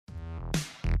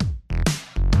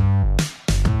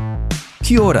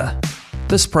Kia ora.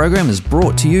 This program is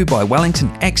brought to you by Wellington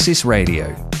Access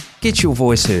Radio. Get your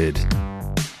voice heard.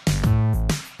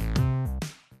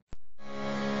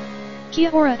 Kia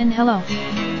ora and hello.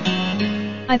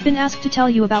 I've been asked to tell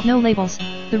you about No Labels,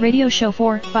 the radio show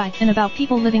for, by, and about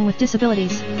people living with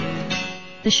disabilities.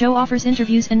 The show offers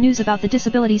interviews and news about the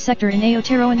disability sector in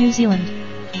Aotearoa, New Zealand.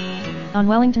 On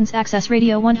Wellington's Access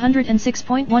Radio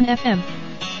 106.1 FM.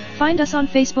 Find us on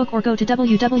Facebook or go to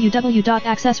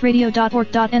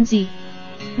www.accessradio.org.nz.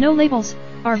 No Labels,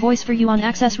 our voice for you on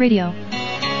Access Radio.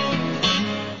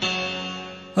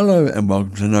 Hello and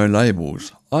welcome to No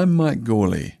Labels. I'm Mike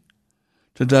Gawley.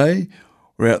 Today,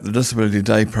 we're at the Disability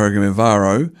Day program in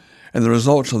Varo and the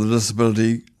results of the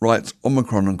Disability Rights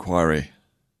Omicron inquiry.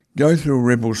 Go through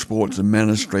Rebel Sports in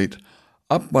Manor Street,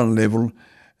 up one level,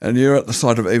 and you're at the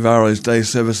site of Evaro's Day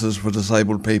Services for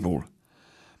Disabled People.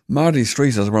 Marty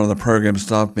Street is one of the program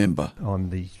staff member. I'm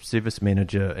the service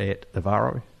manager at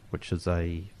Evaro, which is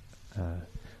a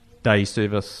day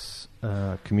service,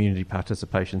 community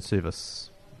participation service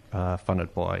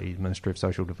funded by the Ministry of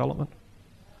Social Development.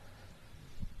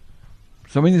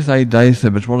 So when you say day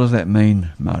service, what does that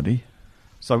mean, Marty?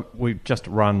 So we just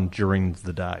run during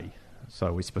the day.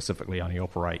 So we specifically only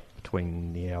operate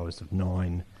between the hours of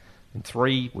 9 and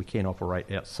 3. We can operate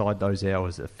outside those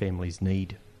hours if families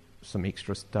need some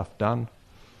extra stuff done,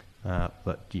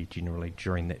 but generally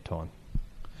during that time.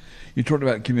 You talked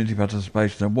about community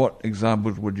participation, and what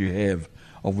examples would you have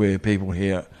of where people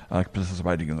here are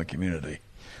participating in the community?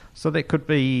 So that could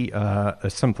be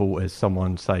as simple as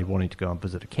someone, say, wanting to go and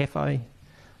visit a cafe.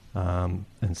 And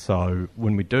so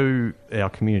when we do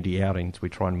our community outings, we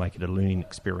try and make it a learning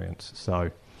experience. So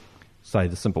say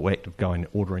the simple act of going and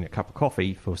ordering a cup of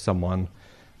coffee for someone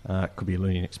could be a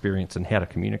learning experience in how to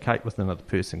communicate with another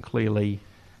person clearly,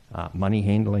 money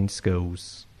handling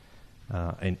skills,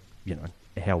 and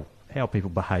how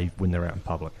people behave when they're out in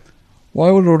public.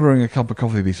 Why would ordering a cup of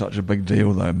coffee be such a big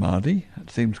deal, though, Marty? It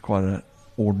seems quite an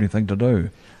ordinary thing to do.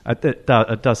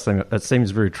 It seems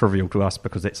very trivial to us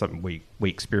because that's something we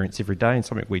experience every day and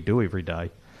something we do every day.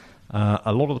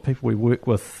 A lot of the people we work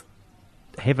with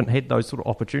haven't had those sort of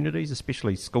opportunities,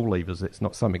 especially school leavers. It's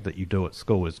not something that you do at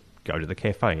school, is go to the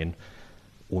cafe and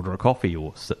order a coffee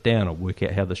or sit down or work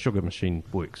out how the sugar machine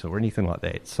works or anything like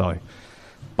that. So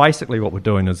basically what we're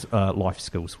doing is life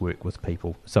skills work with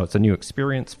people. So it's a new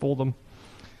experience for them.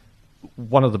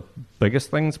 One of the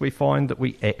biggest things we find that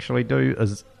we actually do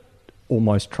is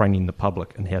almost training the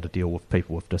public in how to deal with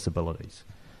people with disabilities.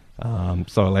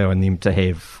 So allowing them to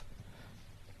have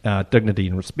dignity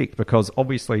and respect, because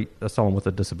obviously someone with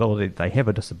a disability, they have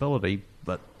a disability,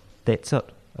 but that's it.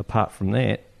 Apart from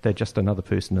that, they're just another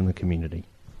person in the community.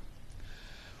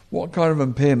 What kind of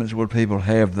impairments would people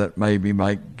have that maybe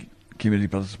make community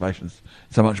participation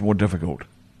so much more difficult?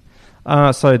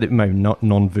 So that may not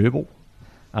non-verbal.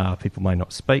 People may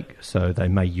not speak, so they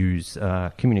may use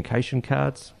communication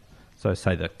cards. So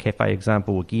say the cafe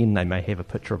example again, they may have a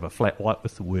picture of a flat white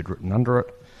with the word written under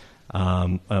it.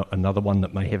 Another one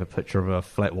that may have a picture of a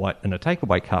flat white in a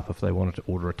takeaway cup if they wanted to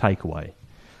order a takeaway.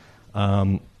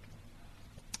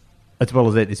 As well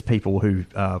as that, there's people who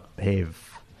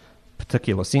have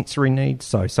particular sensory needs,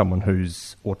 so someone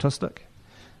who's autistic.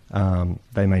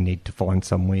 They may need to find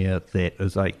somewhere that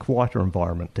is a quieter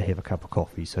environment to have a cup of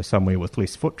coffee, so somewhere with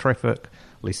less foot traffic,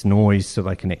 less noise, so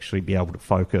they can actually be able to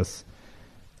focus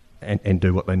and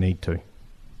do what they need to.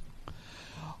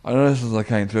 I noticed as I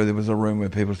came through there was a room where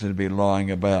people seemed to be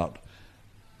lying about.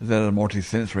 Is that a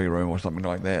multi-sensory room or something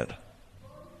like that?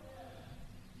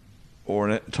 Or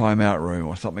a time-out room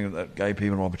or something that gave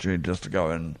people an opportunity just to go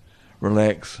and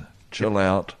relax, chill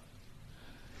out,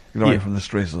 get away from the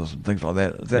stresses and things like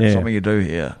that. Is that something you do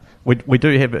here? We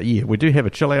do have a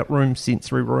chill-out room,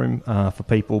 sensory room for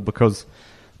people, because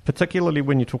particularly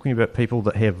when you're talking about people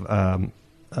that have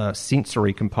a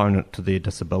sensory component to their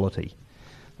disability,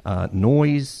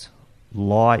 noise,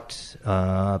 light,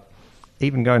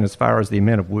 even going as far as the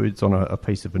amount of words on a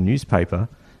piece of a newspaper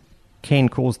can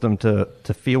cause them to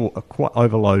feel quite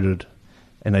overloaded,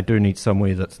 and they do need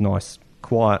somewhere that's nice,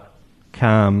 quiet,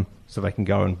 calm, so they can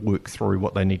go and work through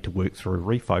what they need to work through,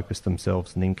 refocus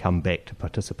themselves, and then come back to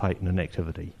participate in an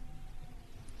activity.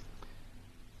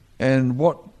 And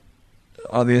what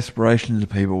are the aspirations of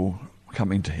people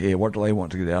coming to here? What do they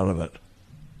want to get out of it?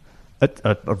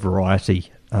 A variety.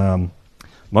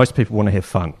 Most people want to have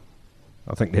fun.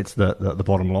 I think that's the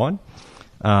bottom line.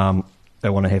 They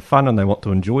want to have fun and they want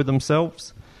to enjoy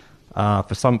themselves.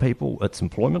 For some people, it's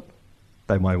employment.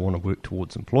 They may want to work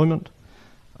towards employment.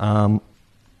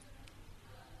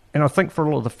 And I think for a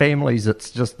lot of the families,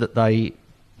 it's just that they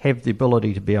have the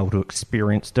ability to be able to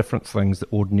experience different things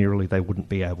that ordinarily they wouldn't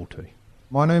be able to.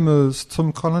 My name is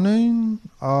Tim Cullinane.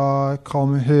 I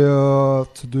come here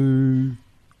to do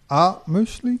art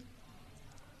mostly.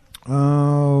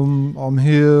 I'm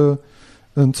here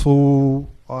until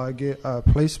I get a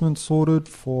placement sorted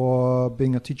for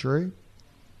being a teacher aide.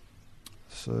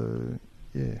 So,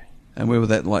 yeah. And where would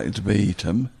that likely to be,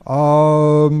 Tim?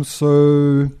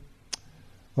 So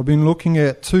I've been looking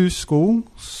at 2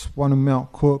 schools, one in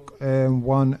Mount Cook and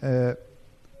one at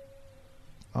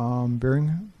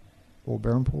Berringham or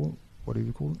Barronport, whatever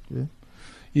you call it. Yeah.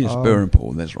 Yes,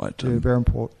 Barronport, that's right, Tim. Yeah,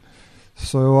 Barronport.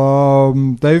 So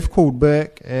they've called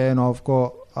back, and I've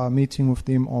got a meeting with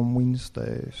them on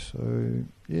Wednesday. So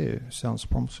yeah, sounds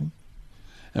promising.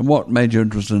 And what made you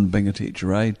interested in being a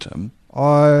teacher aide, Tim?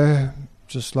 I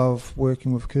just love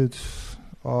working with kids.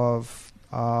 I've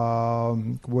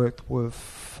worked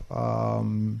with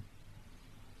the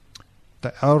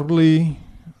elderly,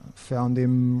 found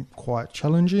them quite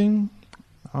challenging,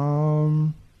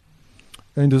 and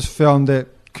just found that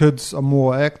kids are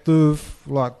more active,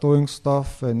 like doing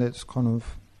stuff, and that's kind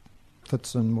of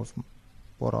fits in with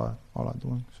what I like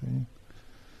doing. So yeah.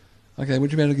 Okay,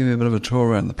 would you be able to give me a bit of a tour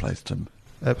around the place, Tim?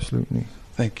 Absolutely.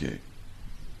 Thank you.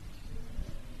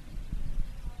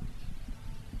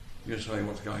 You're showing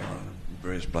what's going on in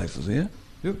various places here?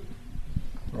 Yep.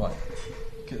 Right.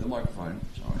 Get the microphone.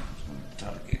 Sorry, I'm just going to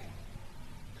start again.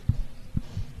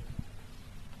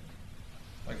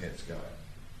 Okay, let's go.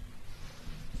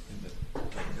 Just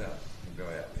take it out and go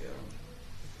out here.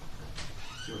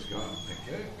 See what's going on. Thank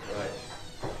you. Great.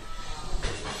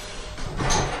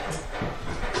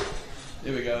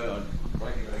 Here we go. I'm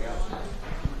breaking everything up.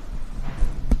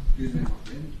 Excuse me, my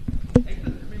friend.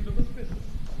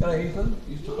 Hello, Ethan.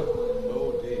 You still got...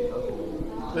 Oh, dear. Oh.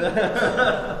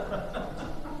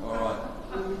 All right.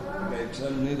 Okay,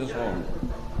 turn me this on.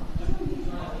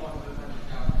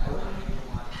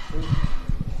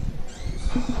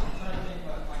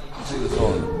 See this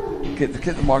on. Get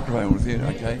the microphone with you,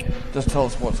 okay? Just tell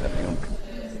us what's happening.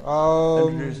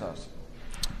 Introduce us.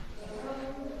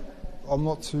 I'm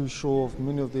not too sure of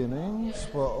many of their names,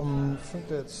 but I think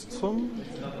that's Tim.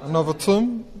 Another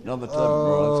Tim. Another Tim,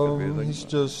 right, that's going to be a thing. He's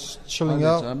just chilling Hi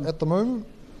out there, Tim. at the moment.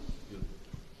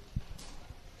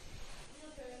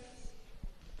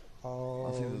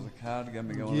 I see there's a card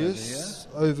going on Yes,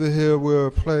 over here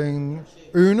we're playing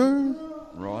Uno. over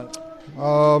here.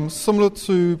 Right. Similar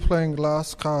to playing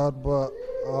last card, but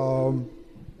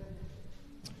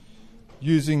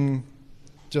using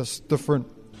just different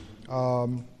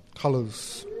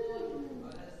colours,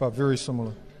 but very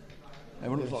similar.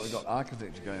 And it looks like we've got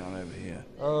architecture going on over here.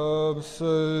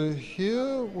 So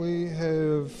here we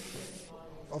have,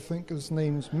 I think his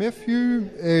name's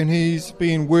Matthew, and he's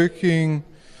been working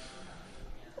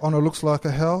on, it looks like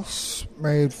a house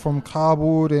made from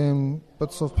cardboard and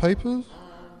bits of paper.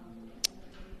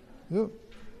 Yep.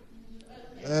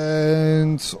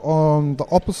 And on the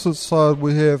opposite side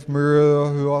we have Maria,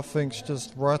 who I think's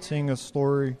just writing a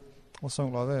story or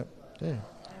something like that. Yeah.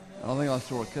 I think I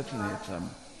saw a kitchen here, Tim.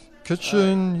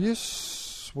 Kitchen,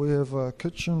 yes. We have a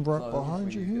kitchen right So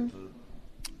behind you we here. get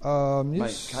to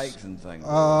Yes. Make cakes and things.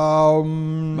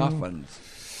 Muffins.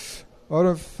 Muffins. I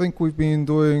don't think we've been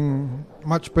doing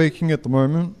much baking at the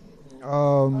moment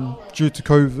due to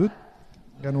COVID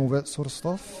and all that sort of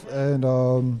stuff. And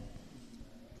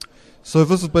so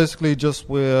this is basically just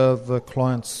where the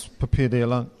clients prepare their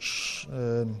lunch.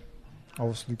 And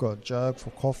obviously got a jug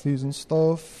for coffees and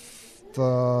stuff.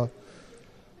 The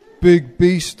big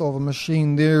beast of a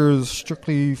machine there is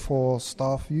strictly for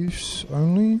staff use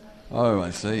only. Oh, I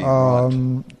see.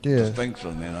 Right. Yeah.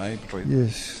 Distinction then, eh? Between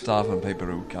Yes. staff and people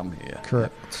who come here.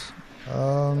 Correct.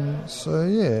 So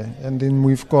yeah, and then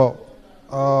we've got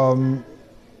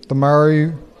the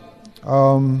Maori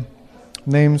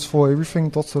names for everything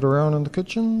dotted around in the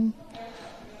kitchen.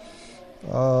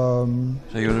 So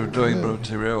you're doing a bit of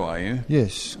te reo, are you?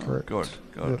 Yes, correct. Good,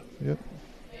 good. Yep.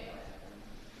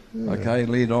 Okay,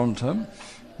 lead on, Tim.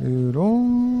 Good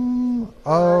on.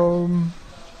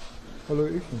 Hello,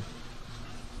 Ethan.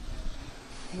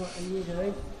 What are you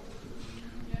doing?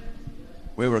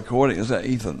 We're recording. Is that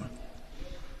Ethan?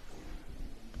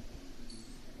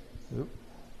 Yep.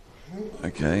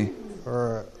 Okay.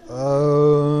 Alright.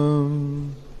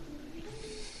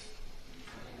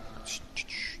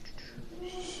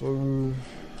 So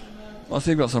I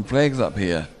see you've got some flags up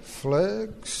here.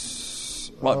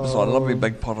 flags. Right beside a lovely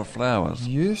big pot of flowers.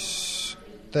 Yes,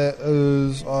 that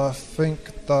is, I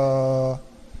think, the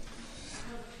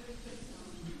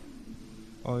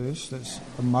Oh yes, that's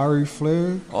a Maori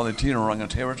flag. Oh, the Tino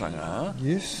Rangatiratanga, huh?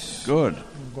 Yes. Good.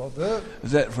 We've got that.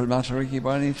 Is that for Matariki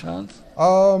by any chance?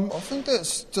 I think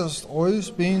that's just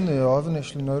always been there. I haven't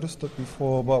actually noticed it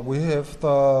before, but we have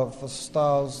the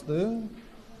stars there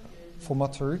for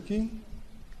Matariki.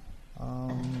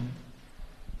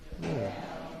 Yeah.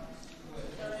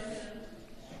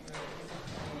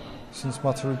 Since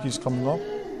Matariki's coming up.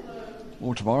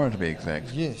 Or tomorrow, to be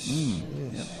exact. Yes.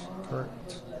 Yes. Yep.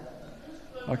 Correct.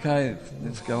 Okay,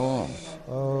 let's go on.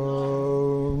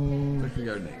 Where can we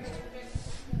go next?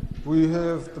 We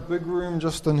have the big room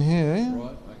just in here.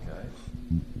 Right, okay.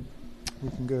 We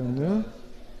can go in there.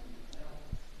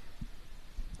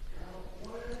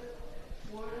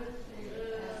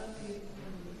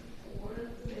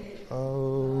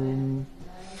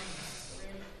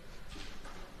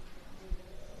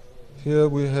 Here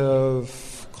we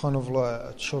have kind of like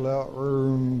a chill out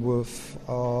room with,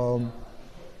 well,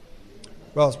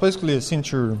 it's basically a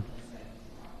sensory room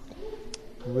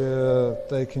where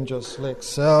they can just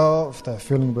relax out if they're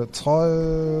feeling a bit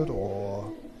tired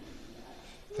or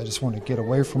they just want to get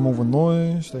away from all the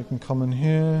noise. They can come in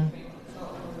here.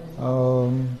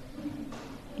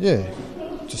 Yeah,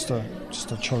 just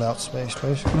a chill out space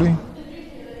basically.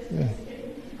 Yeah.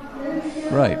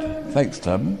 Great. Thanks,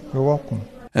 Tim. You're welcome.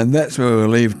 And that's where we'll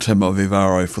leave Tim of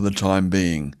Evaro for the time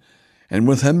being. And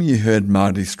with him you heard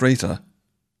Marty Streeter.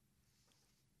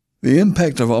 The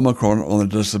impact of Omicron on the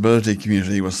disability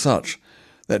community was such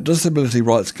that Disability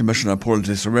Rights Commissioner Paula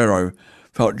Tesoriero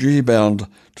felt duty-bound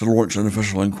to launch an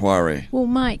official inquiry. Well,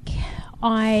 Mike,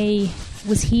 I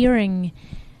was hearing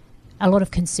a lot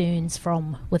of concerns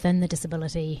from within the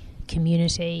disability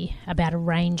community about a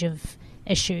range of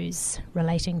issues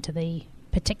relating to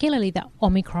particularly the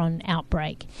Omicron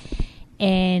outbreak.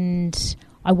 And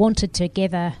I wanted to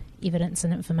gather evidence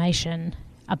and information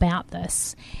about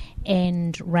this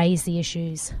and raise the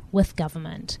issues with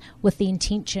government with the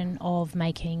intention of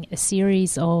making a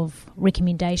series of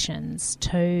recommendations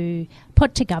to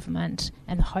put to government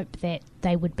in the hope that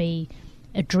they would be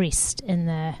addressed in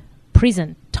the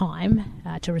present time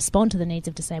to respond to the needs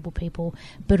of disabled people,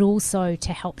 but also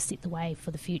to help set the way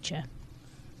for the future.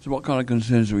 So what kind of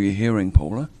concerns were you hearing,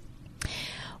 Paula?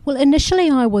 Well, initially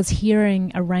I was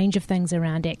hearing a range of things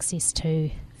around access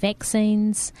to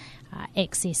vaccines,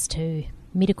 access to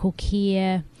medical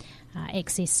care,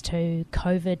 access to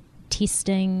COVID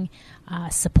testing,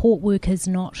 support workers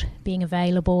not being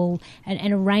available,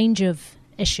 and a range of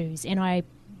issues. And I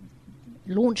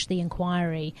launched the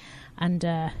inquiry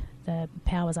under the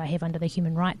powers I have under the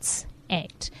Human Rights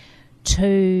Act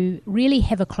to really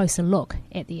have a closer look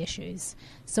at the issues.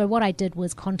 So what I did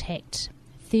was contact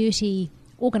 30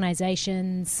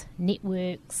 organisations,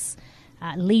 networks,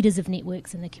 leaders of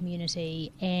networks in the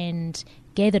community, and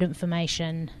gathered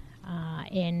information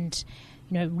and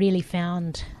really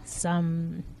found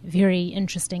some very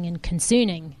interesting and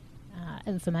concerning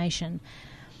information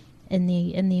in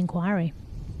the inquiry.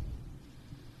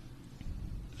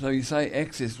 So you say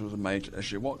access was a major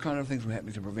issue. What kind of things were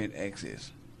happening to prevent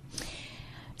access?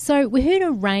 So we heard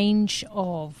a range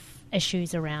of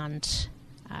issues around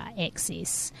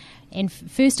access. And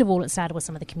first of all, it started with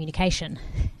some of the communication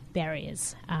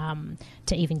barriers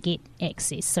to even get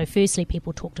access. So firstly,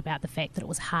 people talked about the fact that it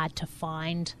was hard to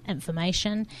find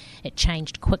information. It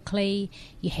changed quickly.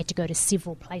 You had to go to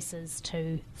several places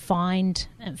to find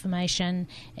information.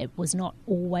 It was not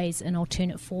always in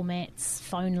alternate formats.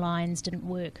 Phone lines didn't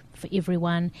work for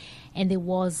everyone. And there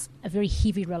was a very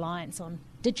heavy reliance on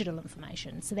digital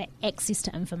information. So that access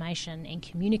to information and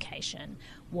communication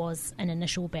was an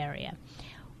initial barrier.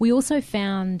 We also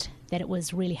found that it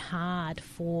was really hard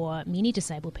for many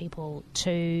disabled people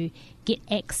to get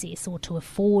access or to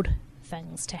afford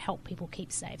things to help people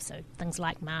keep safe. So things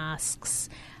like masks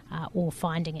or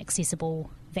finding accessible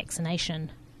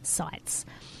vaccination sites.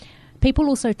 People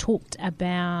also talked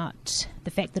about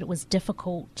the fact that it was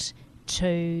difficult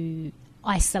to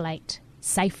isolate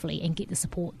safely and get the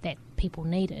support that people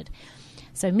needed.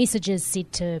 So messages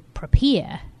said to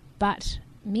prepare, but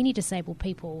many disabled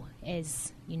people,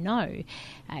 as you know,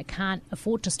 can't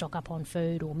afford to stock up on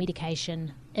food or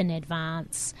medication in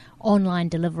advance. Online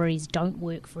deliveries don't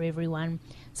work for everyone.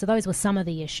 So those were some of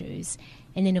the issues.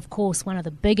 And then, of course, one of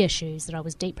the big issues that I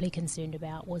was deeply concerned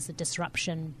about was the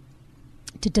disruption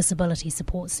to disability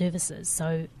support services.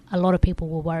 So a lot of people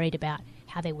were worried about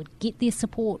how they would get their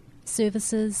support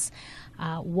services,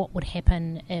 what would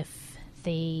happen if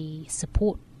the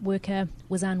support worker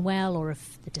was unwell or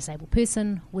if the disabled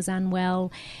person was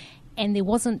unwell, and there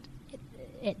wasn't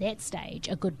at that stage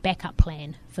a good backup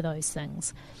plan for those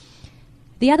things.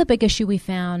 The other big issue we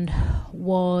found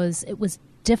was it was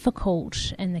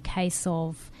difficult in the case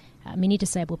of many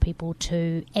disabled people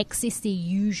to access their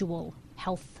usual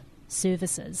health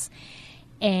services.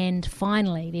 And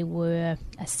finally, there were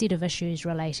a set of issues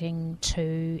relating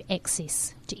to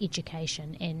access to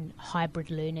education and hybrid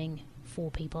learning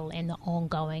for people and the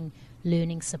ongoing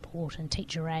learning support and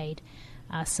teacher aid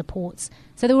supports.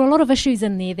 So there were a lot of issues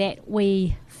in there that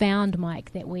we found,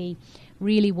 Mike, that we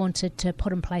really wanted to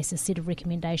put in place a set of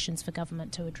recommendations for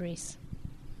government to address.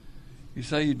 You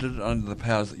say you did it under the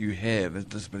powers that you have as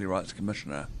Disability Rights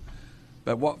Commissioner,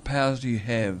 but what powers do you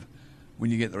have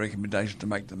when you get the recommendation to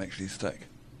make them actually stick?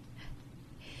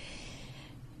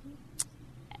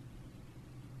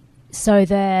 So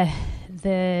the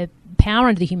power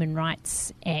under the Human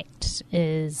Rights Act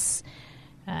is,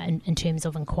 in terms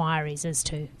of inquiries, is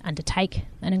to undertake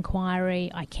an inquiry.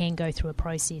 I can go through a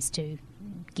process to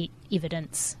get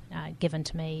evidence given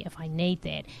to me if I need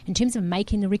that. In terms of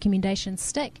making the recommendations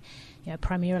stick,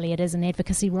 primarily it is an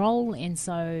advocacy role, and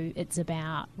so it's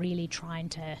about really trying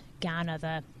to garner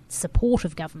the support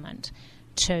of government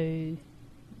to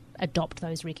adopt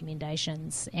those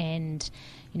recommendations. And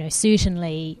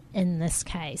certainly in this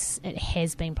case it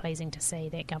has been pleasing to see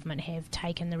that government have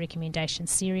taken the recommendations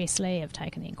seriously, have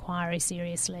taken the inquiry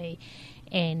seriously,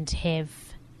 and have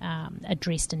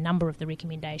addressed a number of the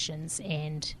recommendations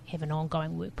and have an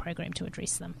ongoing work program to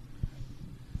address them.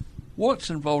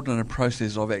 What's involved in a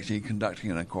process of actually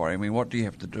conducting an inquiry? I mean, what do you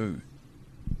have to do?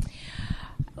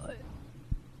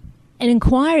 An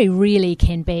inquiry really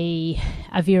can be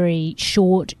a very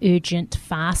short, urgent,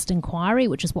 fast inquiry,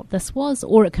 which is what this was,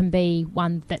 or it can be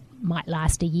one that might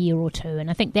last a year or two. And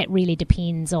I think that really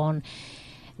depends on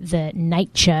the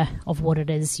nature of what it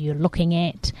is you're looking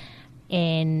at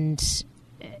and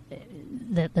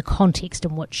the context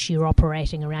in which you're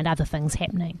operating around other things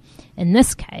happening. In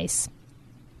this case,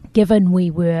 given we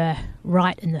were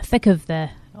right in the thick of the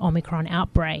Omicron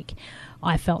outbreak,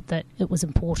 I felt that it was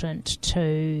important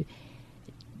to,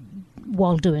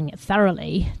 while doing it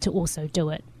thoroughly, to also do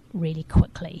it really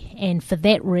quickly. And for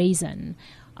that reason,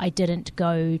 I didn't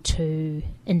go to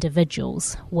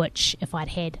individuals, which if I'd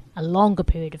had a longer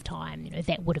period of time,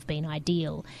 that would have been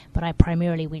ideal. But I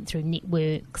primarily went through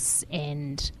networks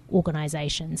and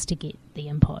organisations to get the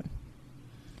input.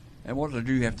 And what did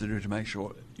you have to do to make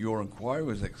sure your inquiry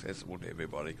was accessible to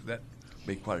everybody? Because that would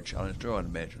be quite a challenge too, I'd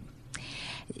imagine.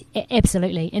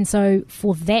 Absolutely. And so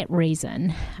for that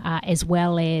reason, as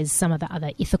well as some of the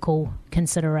other ethical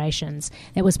considerations,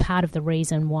 that was part of the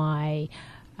reason why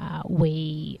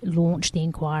we launched the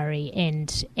inquiry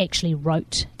and actually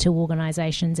wrote to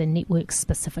organisations and networks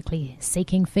specifically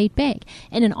seeking feedback.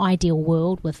 In an ideal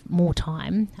world with more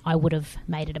time, I would have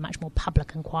made it a much more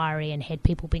public inquiry and had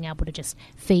people being able to just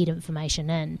feed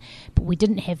information in. But we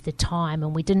didn't have the time,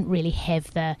 and we didn't really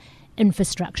have the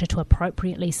infrastructure to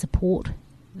appropriately support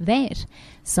that.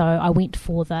 So I went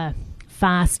for the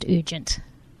fast, urgent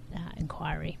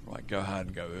inquiry. Right, go hard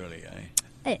and go early,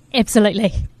 eh?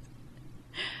 Absolutely.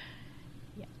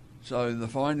 So the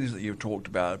findings that you've talked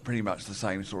about are pretty much the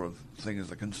same sort of thing as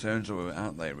the concerns were,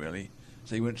 aren't they, really?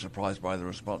 So you weren't surprised by the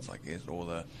response, I guess, or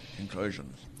the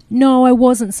conclusions? No, I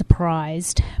wasn't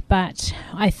surprised, but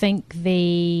I think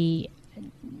the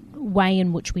way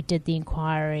in which we did the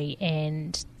inquiry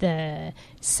and the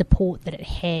support that it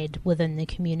had within the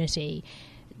community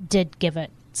did give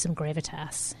it some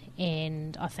gravitas,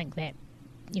 and I think that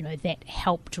that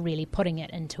helped really putting it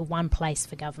into one place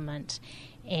for government,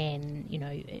 and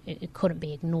it couldn't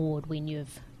be ignored when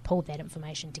you've pulled that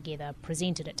information together,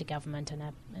 presented it to government in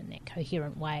that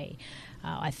coherent way.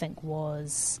 I think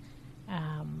was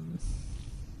a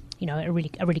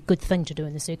really good thing to do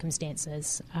in the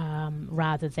circumstances,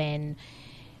 rather than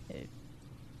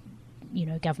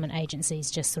government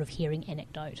agencies just sort of hearing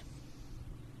anecdote.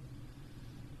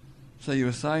 So you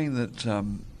were saying that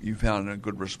you found a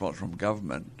good response from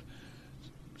government.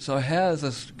 So how is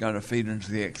this going to feed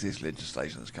into the access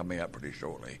legislation that's coming up pretty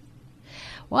shortly?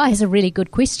 Well, it's a really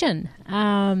good question.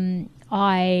 The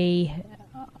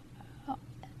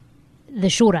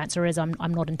short answer is I'm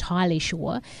not entirely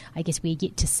sure. I guess we're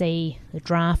yet to see the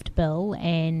draft bill,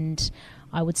 and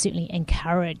I would certainly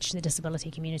encourage the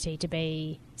disability community to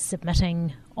be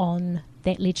submitting on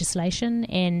that legislation.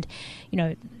 And,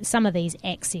 some of these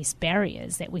access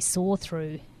barriers that we saw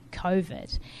through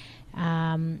COVID,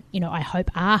 I hope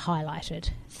are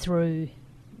highlighted through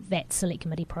that select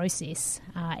committee process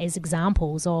as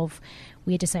examples of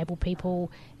where disabled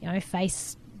people,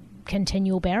 face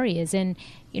continual barriers. And,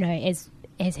 as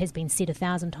has been said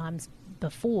 1,000 times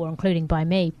before, including by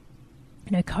me,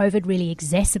 COVID really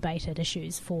exacerbated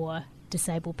issues for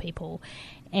disabled people,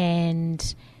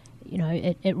 and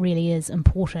it really is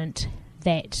important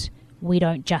that we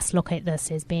don't just look at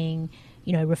this as being,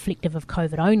 reflective of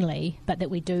COVID only, but that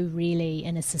we do really,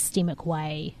 in a systemic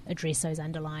way, address those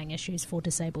underlying issues for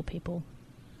disabled people.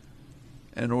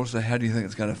 And also, how do you think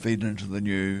it's going to feed into the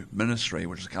new ministry,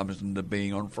 which comes into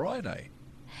being on Friday?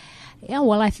 Yeah,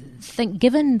 well, I think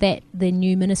given that the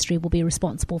new ministry will be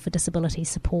responsible for disability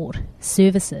support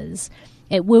services,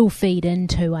 it will feed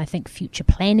into, I think, future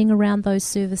planning around those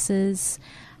services,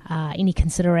 any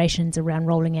considerations around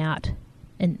rolling out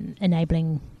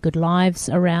enabling good lives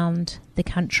around the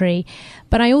country.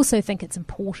 But I also think it's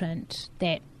important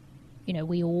that,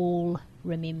 we all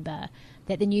remember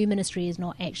that the new ministry is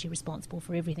not actually responsible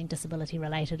for everything disability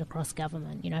related across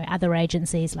government. Other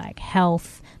agencies like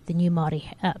Health, the new Māori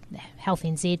Health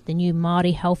NZ, the new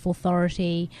Māori Health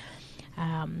Authority,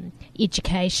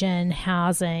 Education,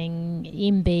 Housing,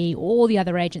 MB, all the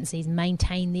other agencies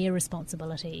maintain their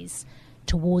responsibilities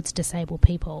towards disabled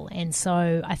people. And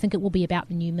so I think it will be about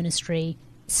the new ministry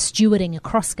stewarding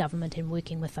across government and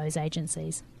working with those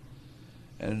agencies.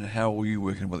 And how are you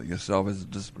working with it yourself as a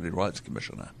Disability Rights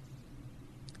Commissioner?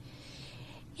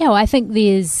 Yeah, well, I think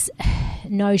there's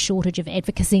no shortage of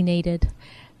advocacy needed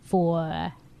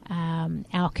for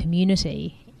our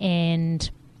community. And,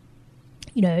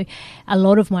 a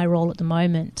lot of my role at the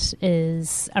moment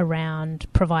is around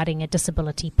providing a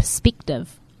disability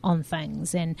perspective on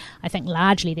things. And I think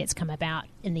largely that's come about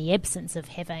in the absence of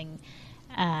having,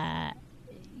 perhaps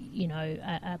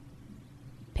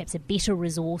a better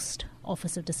resourced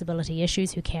Office of Disability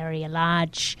Issues who carry a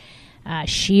large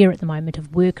share at the moment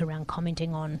of work around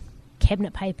commenting on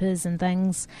cabinet papers and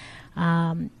things.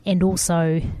 And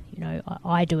also,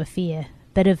 I do a fair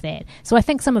bit of that. So I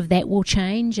think some of that will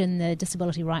change, and the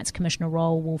Disability Rights Commissioner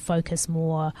role will focus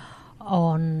more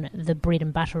on the bread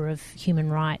and butter of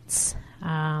human rights,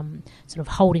 sort of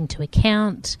holding to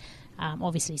account,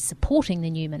 obviously supporting the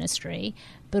new ministry,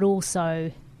 but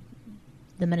also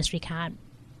the ministry can't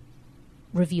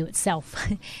review itself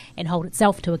and hold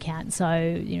itself to account.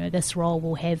 So, this role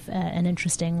will have an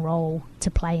interesting role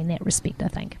to play in that respect, I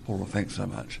think. Paula, thanks so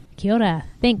much. Kia ora.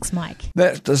 Thanks, Mike.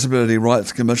 That's Disability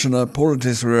Rights Commissioner Paula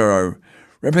Tesorero,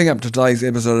 wrapping up today's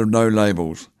episode of No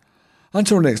Labels.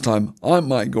 Until next time, I'm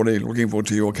Mike Goody, looking forward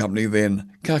to your company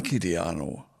then. Ka kite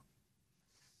anō.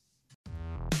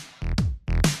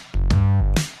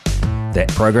 That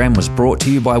program was brought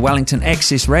to you by Wellington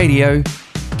Access Radio.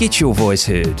 Get your voice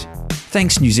heard.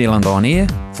 Thanks New Zealand On Air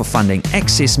for funding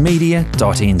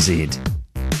accessmedia.nz.